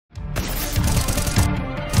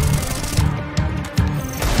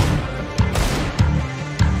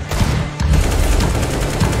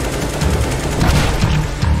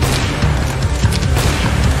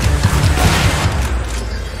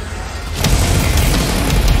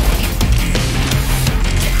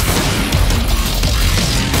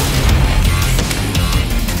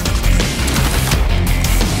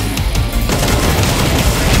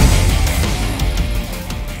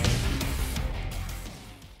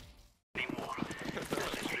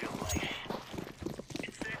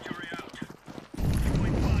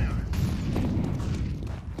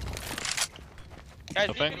Guys,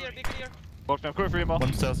 No be thing. clear, be clear. Walk down quick for IMOR.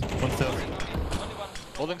 One stairs, one stairs. Only one.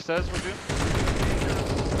 Holding stairs with you.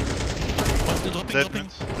 One still dropping, Dead dropping.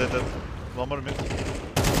 mid. Dead. One more mid.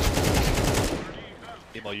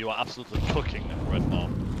 IMOR, you are absolutely cooking right now.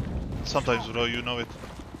 Sometimes bro, you know it.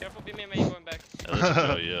 Careful, be me, man, going back.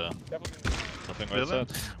 Yeah. Careful, be me. Nothing right Really?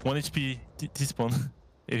 side. 1 HP, T-spawn.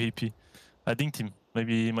 AVP. I think team.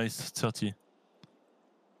 Maybe minus 30.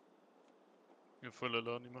 You're full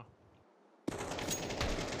alone, IMOR.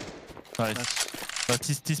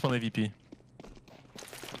 Nice. T-spawn AVP.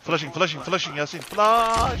 Flashing, Yasin.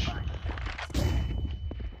 Flash!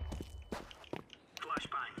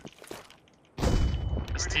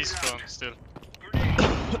 It's T-spawn still.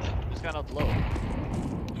 This guy not low.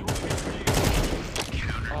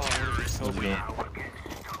 Let's go.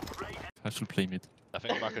 I should play mid. I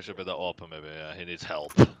think Marcus should be the open maybe. Yeah, he needs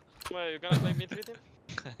help. Well, you gonna play mid with him?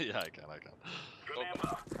 Yeah, I can.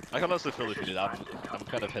 I can honestly feel if you did. I'm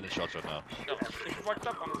kind of hitting shots right now. No. If you fucked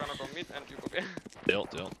up, I'm gonna go mid and you go B. Deal.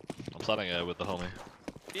 I'm starting with the homie.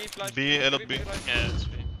 B flash. B, L of B. flash. Yeah, it's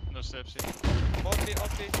B. No steps here. Both B,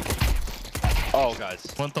 both B. Oh, guys.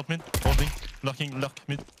 One top mid, holding, locking, lock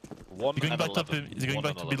mid. One He's going and back top, 11. he's going One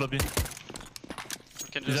back and to mid 11. lobby. We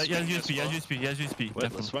can He just has swing USP, as he well. has USP, he has USP. Wait,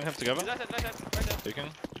 Careful. let's swing him together. Right there. You can.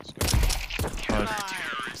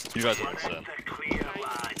 Nice. You guys understand.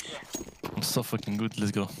 I'm so fucking good,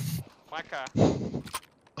 let's go. Maka.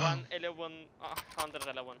 111,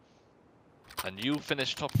 111. And you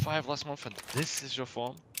finished top 5 last month, and this is your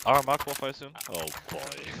form. Our Mark off, I assume. Oh boy.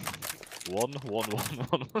 1.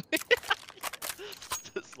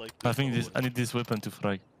 Just like I think I need this weapon to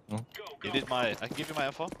frag. No? You need my. I can give you my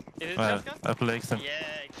info. Is it I shotgun? play XM.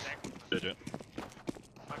 Yeah, exactly. Do it.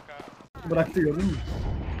 Maka. Bıraktı gördün mü?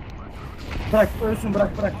 Bırak ölsün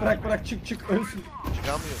bırak çık ölsün.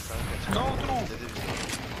 Çıkamıyor kanka. No, no. Dedi bize.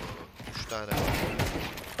 3 tane var.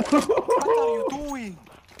 What are you doing?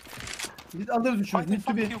 Biz alırız üçümüz. Mid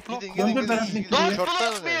to be. Gidin Döndür Berat Mid to be.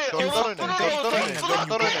 Şorttan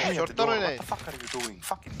oynayın. What the fuck are you doing?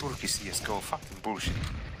 Fucking Turkey CSGO, fucking bullshit.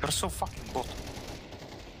 You're so fucking bot.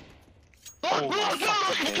 Oh,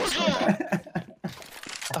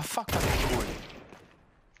 the fuck are you doing?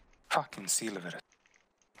 Fucking silver.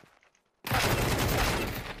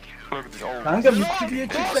 Look at this. Oh, Kanka Mid to be'ye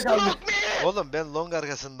çıksa kaldık. Oğlum ben long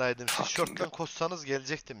arkasındaydım. Siz shorttan koşsanız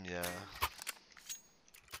gelecektim ya.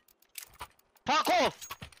 Fuck off!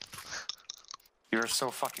 you're so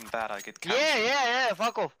fucking bad. I get cancelled. Yeah,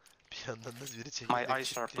 fuck off! Bir yandan da biri çekip My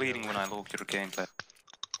eyes are bleeding when I look at your gameplay.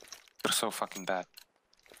 You're so fucking bad.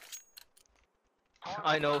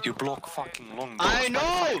 I know. You block fucking long I balls.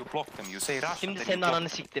 know! You block them. You say Russian. Şimdi then senin you block ananı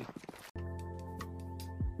siktim.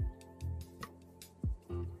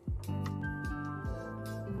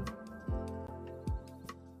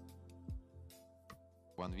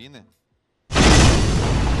 Ванвины?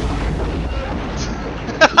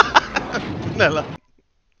 Ne lan?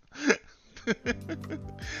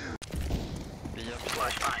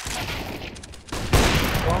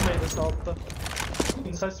 One way de sağ altta.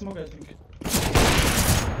 Inside smoke I think.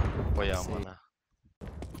 Vay amına.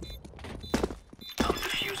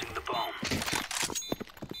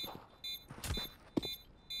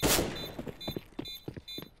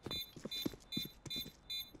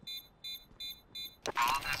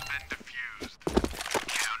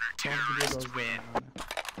 Son biliyoruz az daha yani.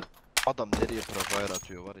 Adam nereye profile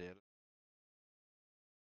atıyor var ya.